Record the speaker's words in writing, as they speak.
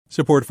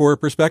Support for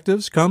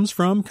Perspectives comes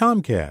from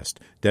Comcast,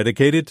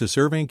 dedicated to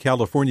serving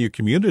California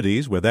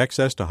communities with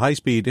access to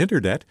high-speed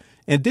internet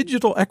and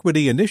digital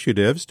equity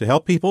initiatives to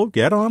help people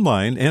get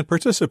online and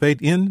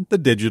participate in the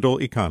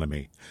digital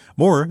economy.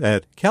 More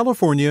at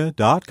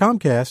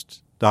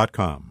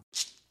california.comcast.com.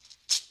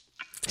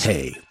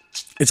 Hey,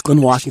 it's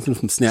Glenn Washington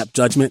from Snap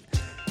Judgment.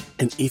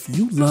 And if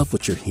you love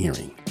what you're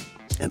hearing,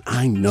 and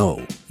I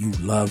know you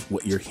love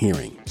what you're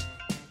hearing,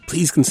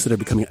 please consider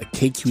becoming a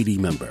KQED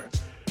member.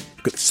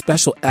 Get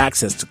special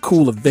access to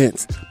cool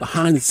events,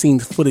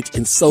 behind-the-scenes footage,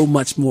 and so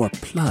much more.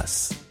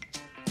 Plus,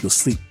 you'll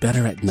sleep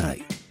better at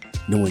night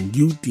knowing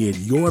you did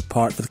your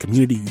part for the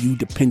community you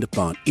depend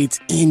upon. It's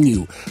in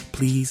you.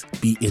 Please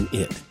be in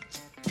it.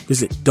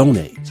 Visit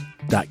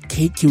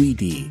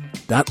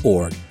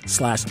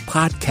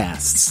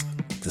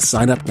donate.kqed.org/podcasts to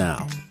sign up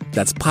now.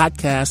 That's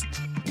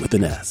podcast with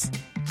an S.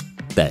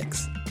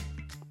 Thanks.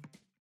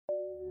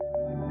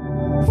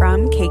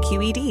 From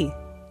KQED.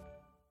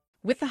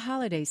 With the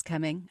holidays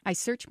coming, I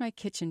searched my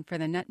kitchen for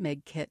the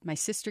nutmeg kit my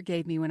sister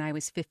gave me when I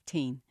was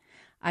 15.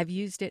 I've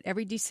used it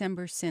every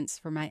December since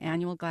for my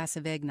annual glass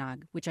of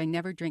eggnog, which I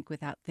never drink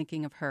without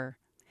thinking of her.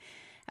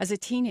 As a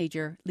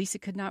teenager, Lisa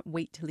could not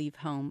wait to leave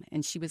home,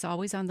 and she was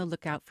always on the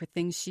lookout for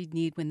things she'd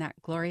need when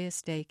that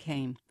glorious day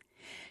came.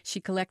 She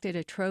collected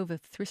a trove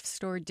of thrift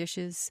store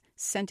dishes,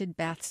 scented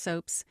bath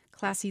soaps,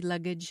 classy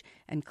luggage,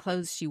 and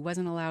clothes she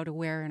wasn't allowed to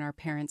wear in our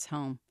parents'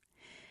 home.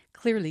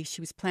 Clearly,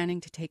 she was planning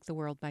to take the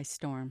world by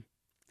storm.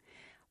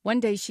 One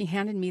day she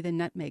handed me the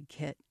nutmeg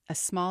kit, a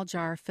small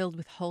jar filled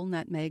with whole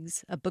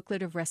nutmegs, a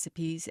booklet of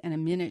recipes, and a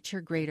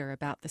miniature grater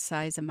about the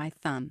size of my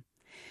thumb.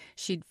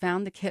 She'd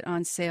found the kit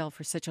on sale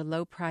for such a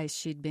low price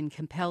she'd been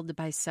compelled to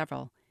buy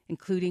several,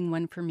 including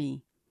one for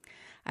me.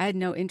 I had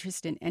no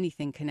interest in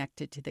anything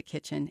connected to the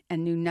kitchen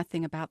and knew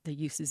nothing about the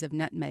uses of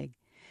nutmeg.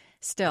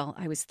 Still,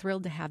 I was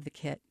thrilled to have the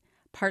kit,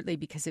 partly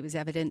because it was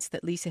evidence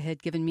that Lisa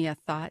had given me a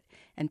thought,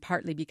 and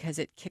partly because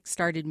it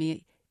kick-started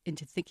me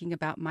into thinking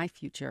about my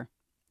future.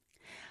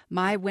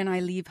 My when I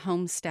leave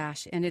home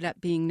stash ended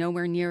up being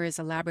nowhere near as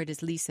elaborate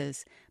as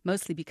Lisa's,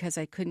 mostly because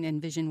I couldn't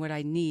envision what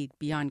I'd need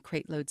beyond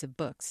crate loads of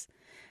books.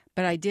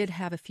 But I did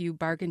have a few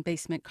bargain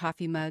basement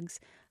coffee mugs,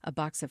 a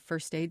box of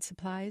first aid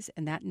supplies,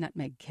 and that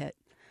nutmeg kit,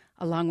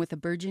 along with a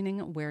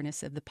burgeoning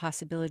awareness of the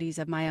possibilities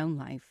of my own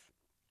life.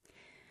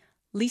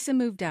 Lisa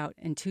moved out,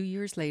 and 2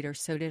 years later,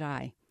 so did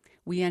I.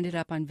 We ended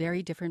up on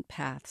very different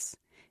paths.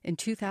 In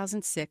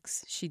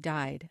 2006, she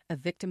died, a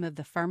victim of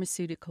the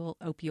pharmaceutical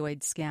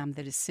opioid scam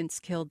that has since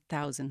killed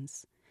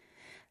thousands.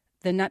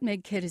 The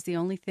nutmeg kit is the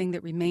only thing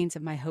that remains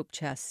of my hope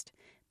chest.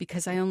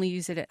 Because I only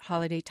use it at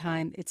holiday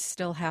time, it's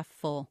still half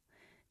full.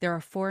 There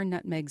are 4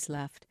 nutmegs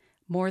left,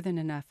 more than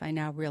enough, I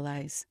now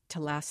realize, to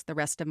last the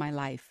rest of my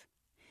life.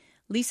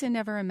 Lisa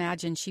never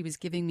imagined she was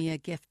giving me a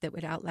gift that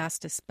would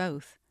outlast us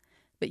both.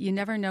 But you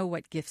never know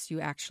what gifts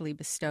you actually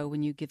bestow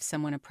when you give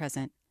someone a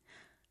present.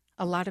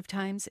 A lot of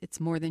times,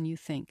 it's more than you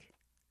think.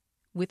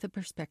 With a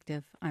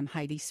Perspective, I'm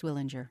Heidi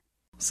Swillinger.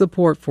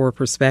 Support for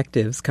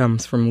Perspectives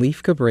comes from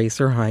Leif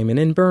Cabraser, Hyman,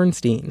 and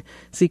Bernstein,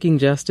 seeking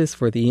justice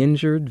for the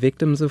injured,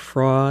 victims of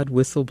fraud,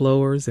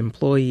 whistleblowers,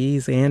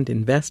 employees, and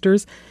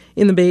investors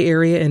in the Bay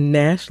Area and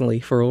nationally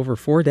for over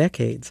 4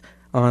 decades.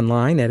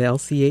 Online at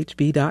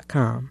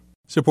lchb.com.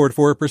 Support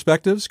for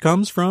Perspectives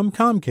comes from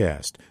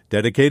Comcast,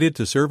 dedicated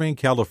to serving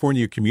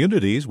California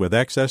communities with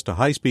access to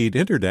high-speed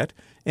internet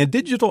and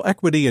digital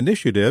equity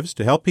initiatives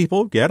to help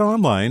people get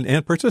online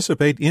and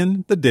participate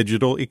in the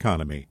digital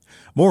economy.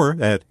 More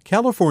at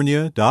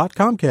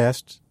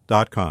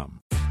california.comcast.com.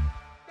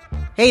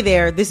 Hey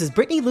there, this is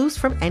Brittany Luce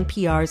from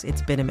NPR's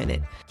It's Been a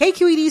Minute.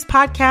 KQED's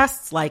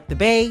podcasts like The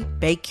Bay,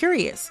 Bay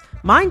Curious,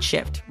 Mind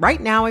Shift, Right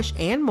Nowish,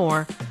 and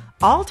more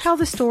all tell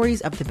the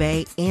stories of the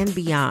Bay and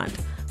beyond,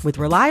 with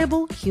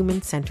reliable,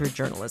 human-centered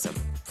journalism.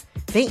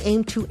 They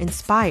aim to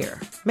inspire,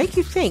 make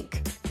you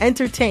think,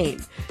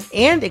 entertain,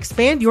 and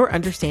expand your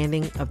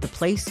understanding of the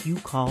place you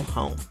call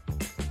home.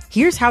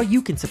 Here's how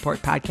you can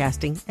support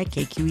podcasting at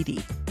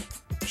KQED.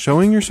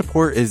 Showing your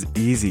support is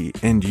easy,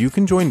 and you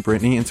can join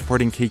Brittany in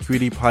supporting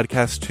KQED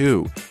podcasts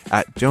too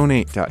at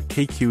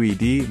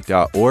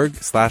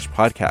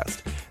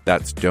donate.kqed.org/podcast.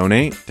 That's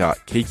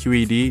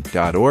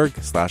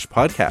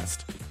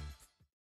donate.kqed.org/podcast.